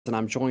And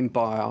I'm joined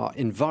by our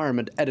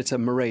environment editor,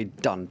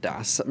 Mairead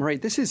Dundas.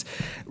 Mairead, this is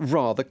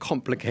rather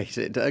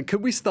complicated.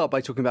 Could we start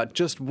by talking about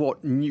just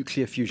what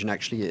nuclear fusion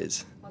actually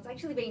is? Well, it's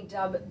actually been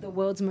dubbed the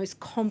world's most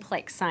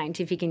complex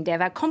scientific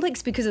endeavour.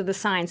 Complex because of the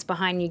science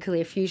behind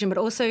nuclear fusion, but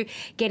also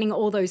getting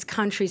all those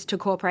countries to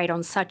cooperate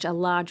on such a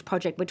large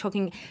project. We're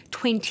talking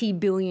 20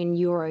 billion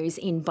euros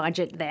in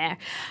budget there,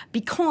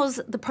 because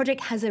the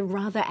project has a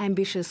rather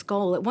ambitious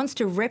goal. It wants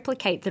to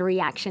replicate the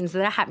reactions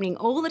that are happening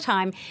all the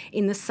time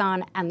in the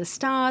sun and the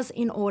stars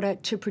in order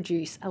to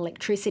produce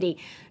electricity.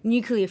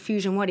 Nuclear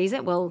fusion, what is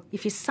it? Well,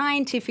 if you're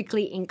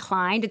scientifically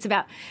inclined, it's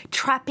about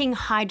trapping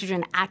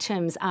hydrogen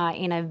atoms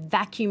in a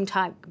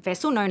vacuum-type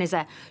vessel known as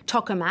a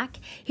tokamak,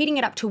 heating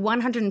it up to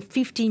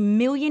 150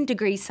 million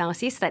degrees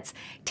Celsius. That's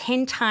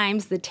 10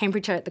 times the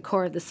temperature at the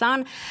core of the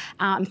sun,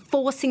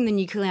 forcing the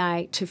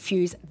nuclei to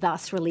fuse,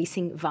 thus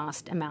releasing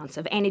vast amounts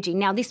of energy.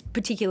 Now, this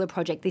particular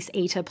project, this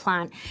ITER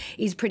plant,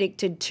 is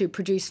predicted to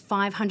produce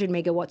 500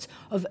 megawatts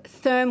of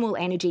thermal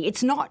energy.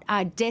 It's not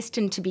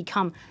destined to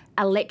become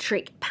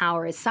electric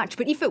power as such,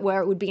 but if it were,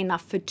 it would be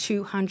enough for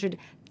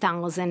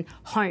 200,000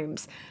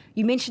 homes.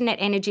 You mentioned net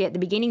energy at the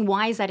beginning.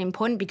 Why is that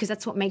important? Because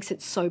that's what makes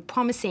it so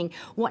promising.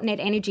 What net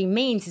energy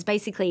means is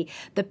basically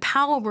the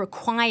power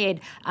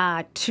required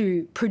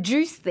to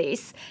produce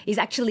this is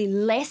actually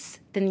less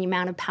than the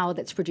amount of power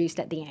that's produced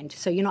at the end.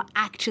 So you're not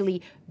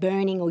actually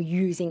burning or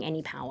using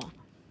any power.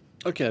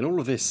 Okay, and all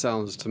of this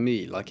sounds to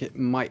me like it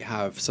might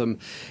have some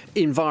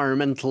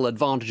environmental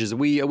advantages. Are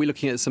we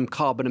looking at some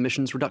carbon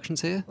emissions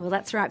reductions here? Well,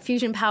 that's right.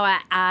 Fusion power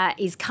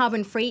is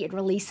carbon-free. It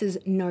releases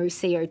no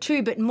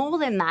CO2. But more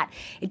than that,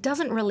 it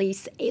doesn't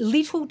release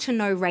little to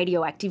no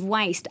radioactive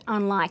waste,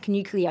 unlike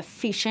nuclear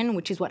fission,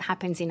 which is what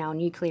happens in our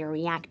nuclear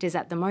reactors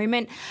at the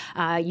moment.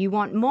 You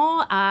want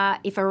more.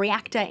 If a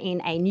reactor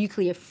in a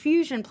nuclear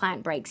fusion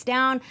plant breaks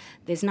down,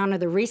 there's none of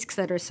the risks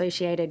that are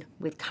associated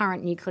with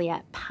current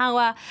nuclear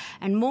power.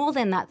 And more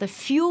than that, the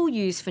fuel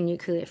used for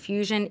nuclear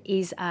fusion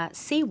is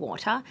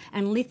seawater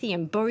and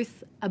lithium,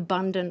 both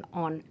abundant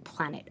on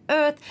planet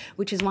Earth,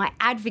 which is why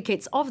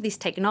advocates of this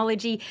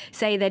technology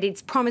say that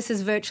it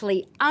promises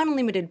virtually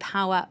unlimited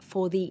power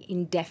for the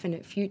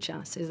indefinite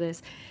future. So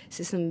there's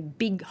some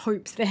big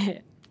hopes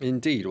there.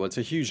 Indeed. Well, it's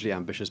a hugely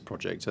ambitious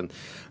project, and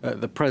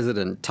the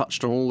President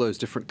touched on all those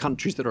different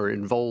countries that are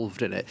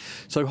involved in it.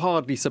 So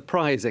hardly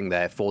surprising,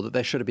 therefore, that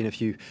there should have been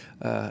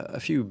a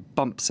few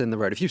bumps in the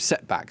road, a few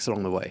setbacks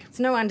along the way. It's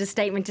no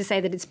understatement to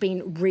say that it's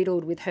been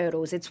riddled with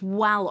hurdles. It's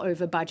well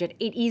over budget.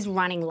 It is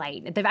running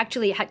late. They've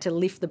actually had to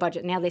lift the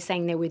budget. Now they're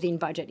saying they're within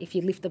budget. If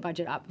you lift the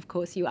budget up, of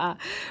course, you are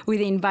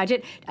within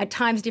budget. At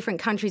times, different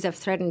countries have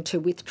threatened to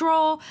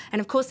withdraw. And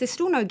of course, there's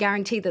still no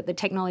guarantee that the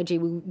technology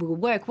will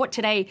work. What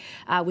today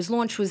was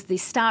launched was the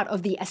start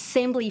of the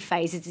assembly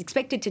phase. It's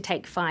expected to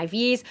take 5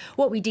 years.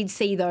 What we did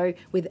see, though,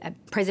 with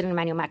President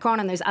Emmanuel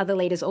Macron and those other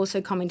leaders also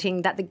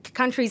commenting that the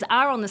countries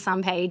are on the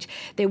same page.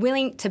 They're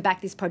willing to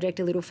back this project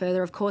a little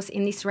further, of course,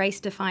 in this race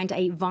to find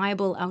a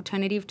viable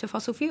alternative to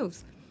fossil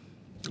fuels.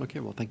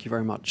 Okay, well, thank you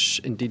very much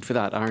indeed for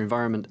that. Our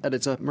environment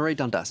editor, Mairead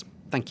Dundas.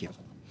 Thank you.